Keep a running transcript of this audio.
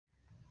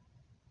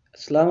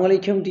Assalamu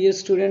alaikum, dear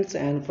students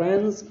and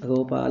friends. I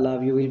hope all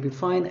of you will be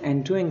fine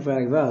and doing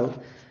very well.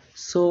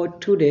 So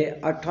today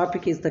our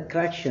topic is the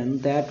correction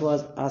that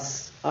was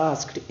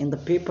asked in the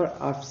paper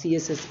of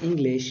CSS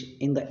English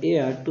in the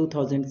year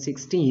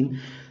 2016.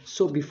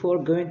 So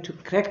before going to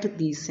correct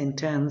these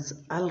sentence,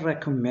 I'll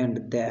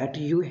recommend that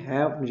you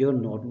have your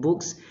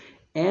notebooks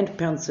and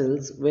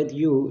pencils with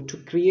you to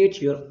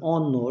create your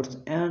own notes,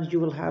 and you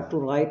will have to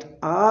write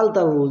all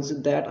the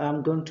rules that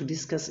I'm going to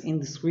discuss in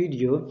this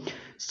video,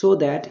 so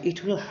that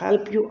it will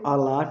help you a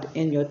lot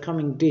in your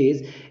coming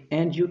days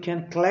and you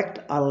can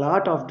collect a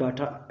lot of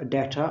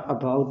data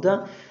about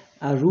the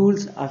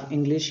rules of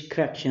English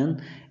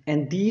correction.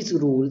 And these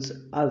rules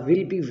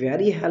will be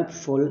very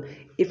helpful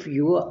if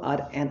you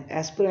are an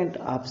aspirant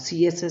of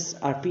CSS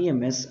or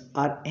PMS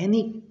or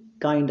any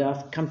kind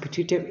of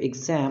competitive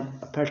exam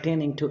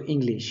pertaining to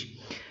English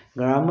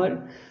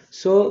grammar.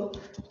 So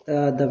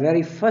the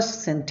very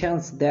first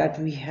sentence that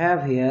we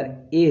have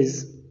here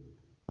is,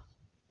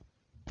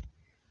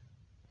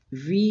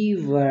 we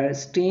were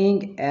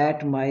staying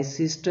at my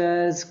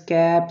sister's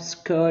cap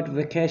skirt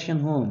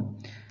vacation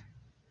home.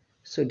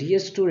 So dear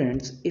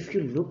students, if you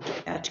look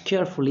at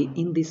carefully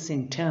in this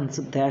sentence,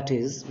 that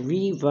is,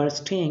 we were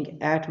staying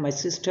at my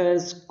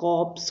sister's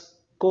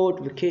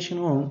skirt vacation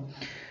home.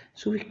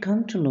 So we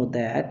come to know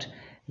that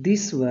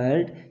this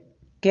word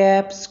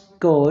cap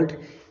skirt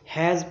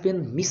has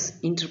been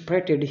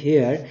misinterpreted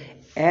here,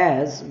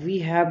 as we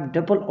have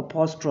double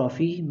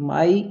apostrophe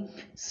my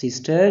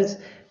sisters,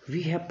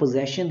 we have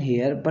possession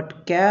here,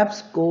 but cap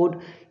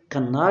skirt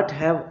cannot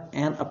have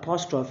an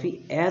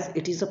apostrophe, as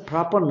it is a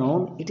proper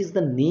noun, it is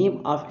the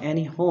name of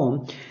any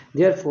home.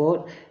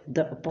 Therefore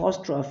the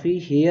apostrophe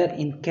here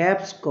in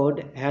cap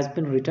skirt has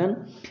been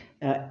written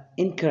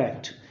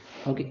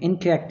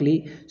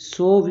incorrectly.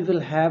 So we will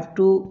have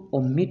to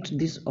omit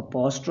this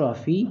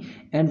apostrophe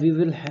and we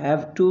will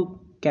have to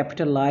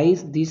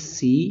capitalize this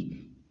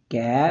C,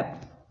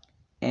 cap,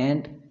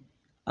 and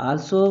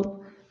also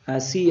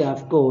C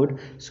of code.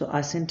 So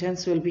our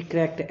sentence will be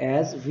correct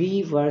as,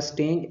 we were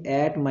staying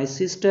at my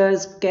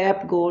sister's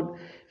cap code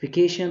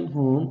vacation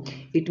home.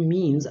 It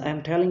means, I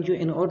am telling you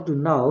in Urdu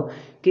now,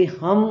 कि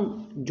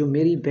हम जो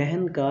मेरी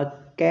बहन का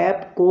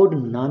cap code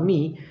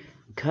नामी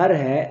घर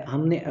है,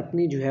 हमने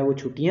अपनी जो है वो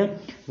छुट्टियां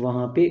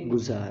वहां पे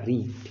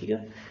गुजारी. ठीक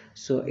है.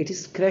 So it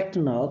is correct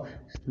now.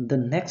 The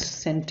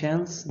next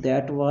sentence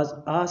that was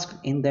asked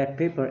in that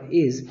paper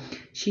is,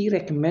 she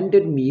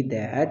recommended me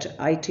that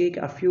I take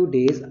a few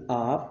days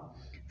off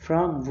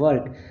from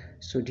work.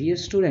 So dear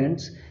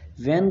students,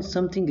 when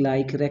something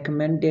like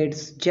recommended,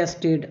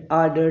 suggested,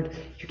 ordered,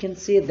 you can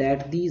say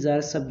that these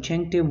are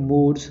subjunctive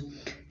moods.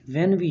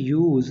 When we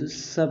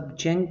use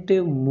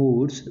subjunctive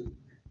moods,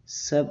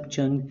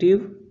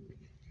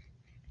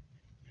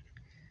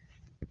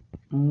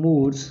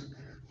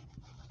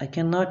 I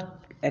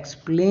cannot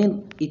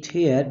explain it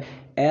here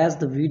as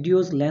the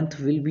video's length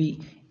will be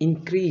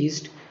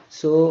increased.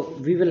 So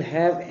we will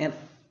have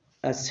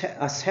a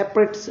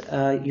separate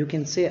you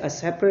can say a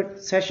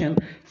separate session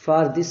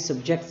for this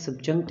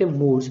subjunctive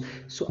moods.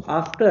 So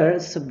after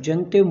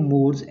subjunctive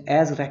moods,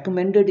 as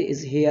recommended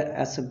is here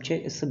as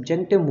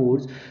subjunctive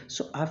moods,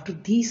 so after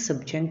these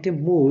subjunctive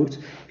moods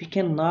we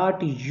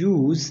cannot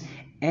use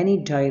any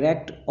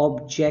direct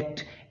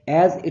object,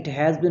 as it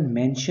has been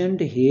mentioned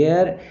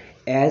here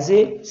as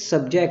a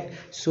subject.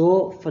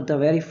 So for the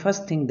very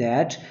first thing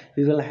that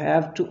we will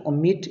have to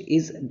omit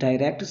is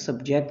direct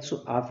subject.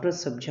 So after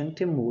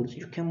subjunctive moods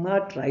you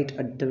cannot write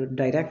a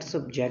direct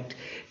subject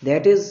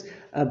that is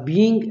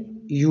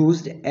being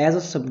used as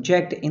a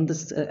subject in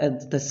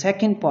the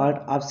second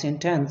part of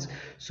sentence.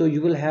 So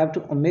you will have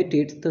to omit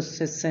it. The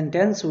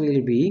sentence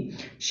will be,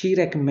 she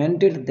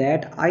recommended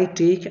that I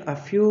take a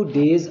few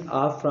days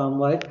off from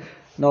work.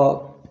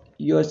 Now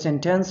your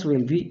sentence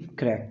will be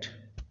correct.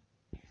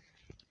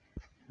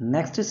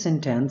 Next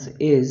sentence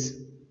is,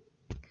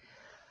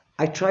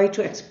 I tried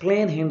to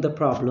explain him the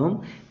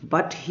problem,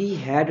 but he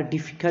had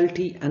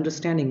difficulty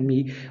understanding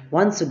me.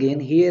 Once again,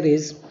 here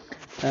is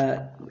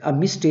a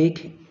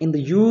mistake in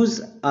the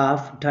use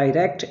of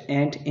direct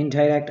and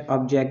indirect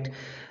object.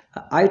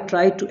 I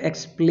tried to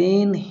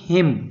explain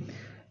him.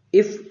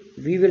 If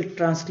we will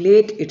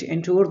translate it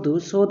into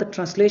Urdu, so the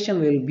translation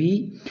will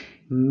be,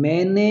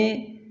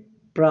 मैंने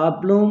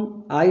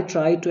problem I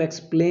try to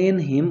explain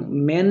him,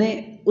 मैंने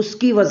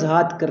उसकी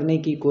वजाहत करने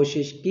की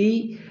कोशिश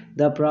की,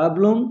 the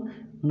problem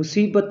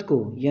मुसीबत को,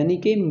 यानी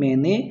कि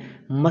मैंने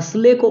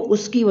मसले को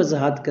उसकी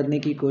वजाहत करने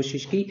की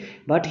कोशिश की,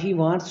 but he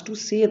wants to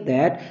say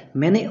that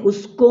मैंने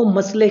उसको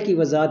मसले की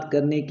वजाहत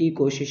करने की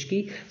कोशिश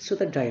की. So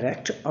the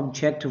direct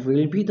object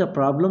will be the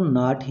problem,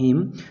 not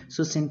him.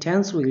 So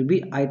sentence will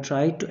be, I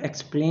try to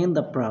explain the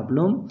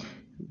problem,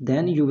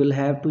 then you will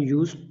have to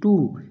use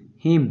to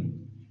him.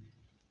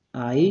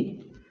 I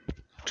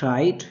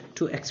tried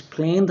to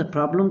explain the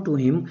problem to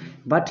him,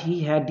 but he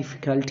had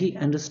difficulty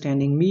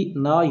understanding me.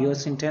 Now your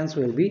sentence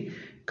will be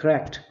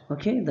correct.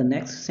 Okay, the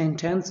next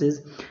sentence is,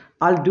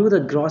 I'll do the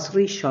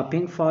grocery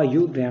shopping for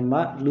you,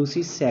 Grandma,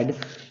 Lucy said.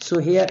 So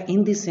here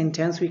in this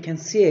sentence we can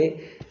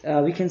say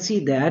we can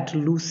see that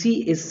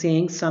Lucy is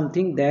saying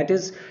something that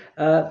is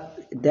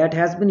that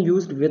has been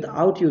used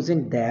without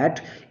using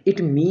that.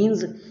 It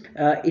means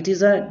it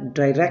is a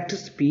direct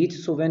speech.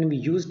 So when we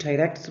use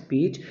direct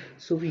speech,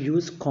 so we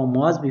use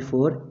commas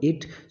before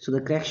it. So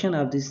the correction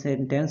of this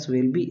sentence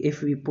will be,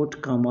 if we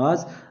put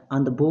commas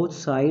on the both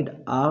side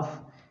of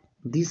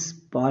this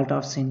part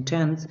of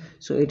sentence,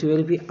 so it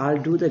will be, I'll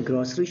do the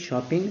grocery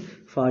shopping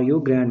for you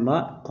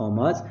grandma,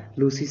 commas,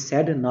 Lucy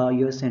said. Now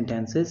your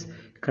sentence is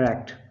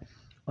correct.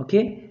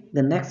 Okay,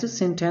 the next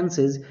sentence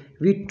is,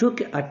 we took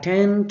a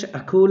tent,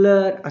 a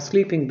cooler, a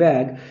sleeping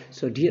bag.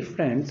 So dear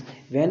friends,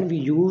 when we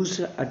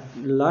use a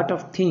lot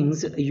of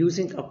things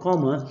using a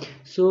comma,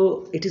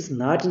 so it is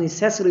not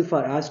necessary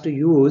for us to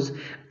use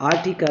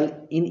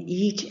article in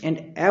each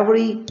and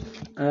every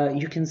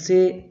you can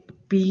say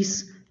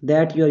piece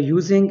that you are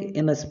using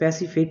in a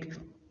specific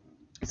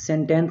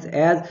sentence,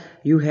 as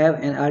you have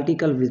an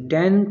article with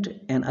tent,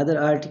 another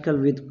article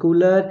with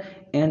cooler,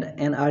 and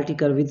an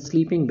article with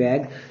sleeping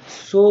bag.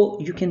 So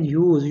you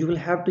will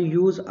have to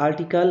use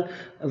article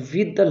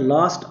with the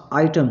last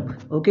item.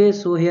 Okay,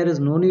 so here is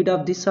no need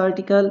of this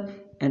article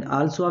and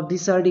also of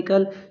this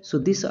article. So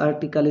this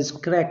article is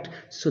correct.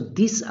 So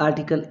this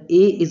article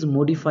A is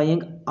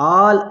modifying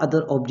all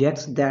other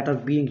objects that are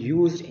being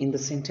used in the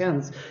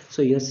sentence.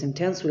 So your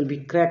sentence will be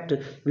correct.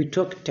 We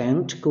took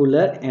tent,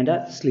 cooler, and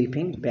a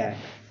sleeping bag.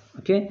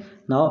 Okay,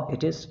 now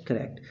it is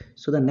correct.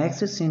 So the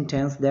next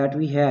sentence that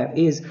we have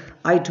is,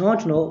 I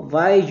don't know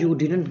why you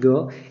didn't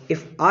go.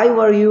 If I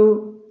were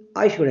you,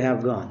 I should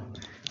have gone.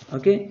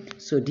 Okay,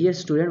 so dear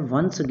student,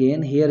 once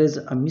again here is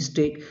a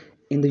mistake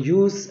in the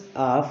use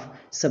of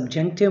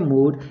subjunctive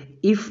mood.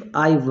 If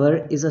I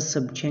were is a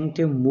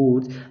subjunctive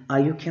mood,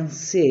 you can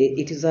say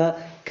it is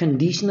a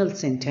conditional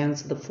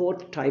sentence, the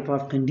fourth type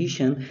of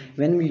condition.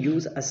 When we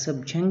use a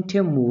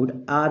subjunctive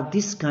mood or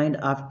this kind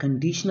of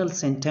conditional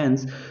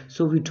sentence,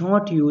 so we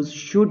don't use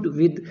should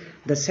with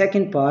the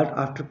second part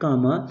after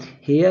comma.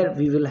 Here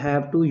we will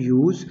have to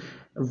use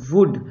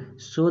would.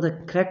 So the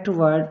correct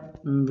word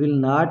will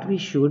not be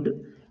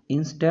should,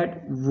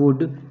 instead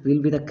would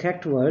will be the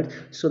correct word.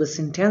 So the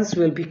sentence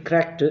will be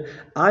correct.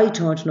 I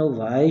don't know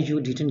why you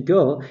didn't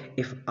go.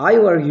 If I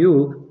were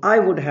you, I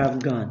would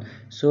have gone.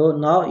 So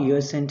now your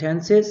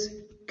sentence is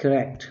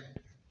correct.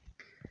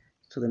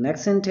 So the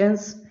next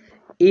sentence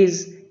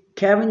is,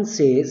 Kevin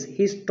says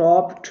he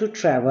stopped to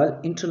travel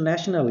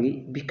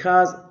internationally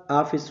because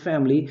of his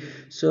family.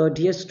 So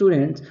dear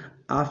students,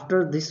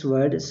 after this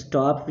word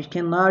stop, we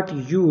cannot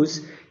use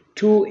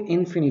to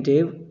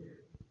infinitive.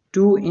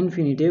 To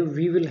infinitive,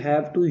 we will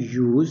have to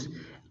use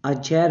a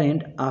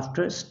gerund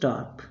after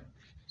stop.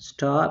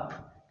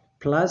 Stop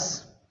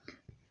plus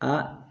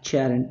a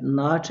gerund,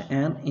 not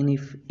an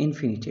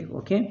infinitive.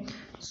 Okay,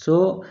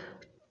 so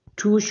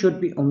to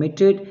should be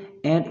omitted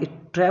and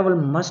travel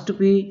must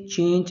be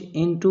changed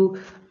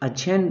into a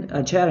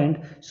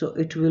gerund. So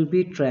it will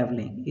be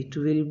traveling. It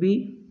will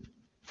be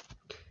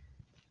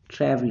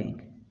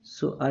traveling.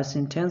 So our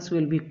sentence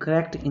will be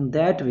correct in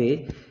that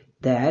way,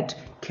 that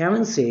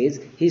Kevin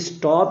says he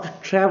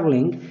stopped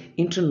traveling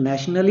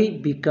internationally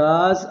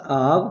because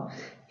of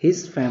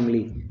his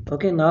family.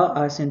 Okay, now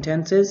our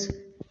sentence is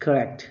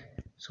correct.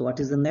 So what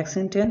is the next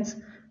sentence?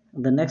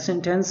 The next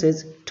sentence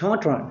is,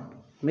 don't run,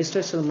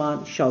 Mr.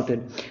 Salman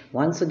shouted.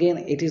 Once again,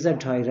 it is a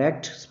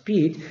direct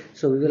speech,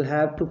 so we will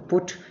have to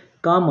put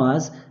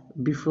commas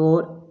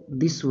before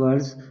these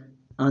words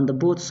on the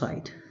both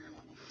side.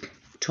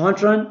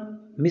 Don't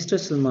run, Mr.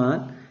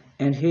 Salman,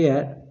 and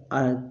here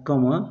a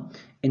comma,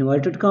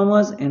 inverted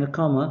commas and a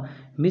comma,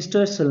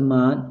 Mr.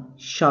 Salman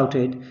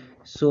shouted.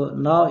 So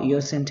now your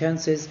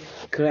sentence is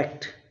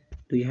correct.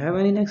 Do you have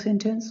any next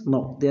sentence?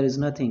 No, there is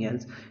nothing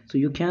else. So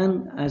you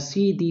can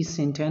see these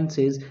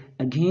sentences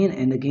again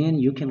and again.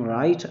 You can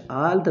write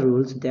all the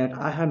rules that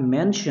I have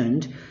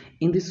mentioned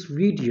in this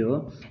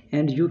video,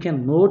 and you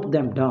can note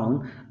them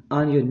down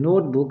on your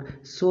notebook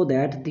so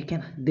that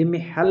they may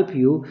help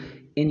you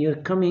in your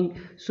coming.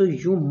 So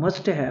you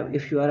must have,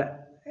 if you are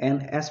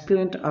an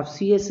aspirant of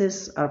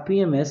CSS or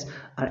PMS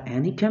or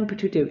any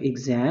competitive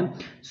exam,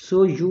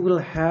 so you will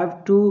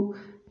have to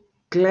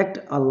collect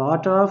a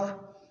lot of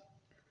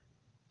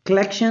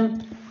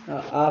collection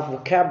of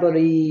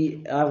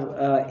vocabulary,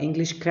 of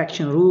English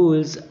correction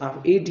rules, of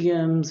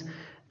idioms,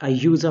 a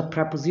use of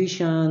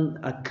preposition,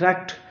 a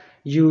correct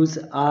use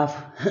of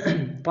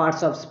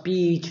parts of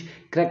speech,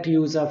 correct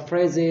use of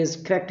phrases,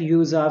 correct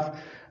use of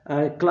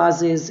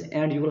clauses,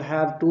 and you will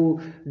have to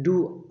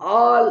do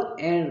all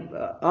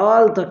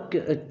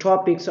the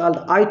topics, all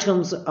the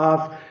items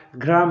of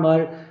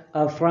grammar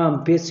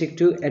from basic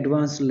to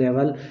advanced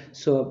level.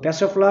 So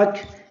best of luck,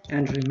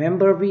 and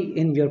remember me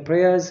in your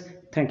prayers.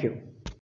 Thank you.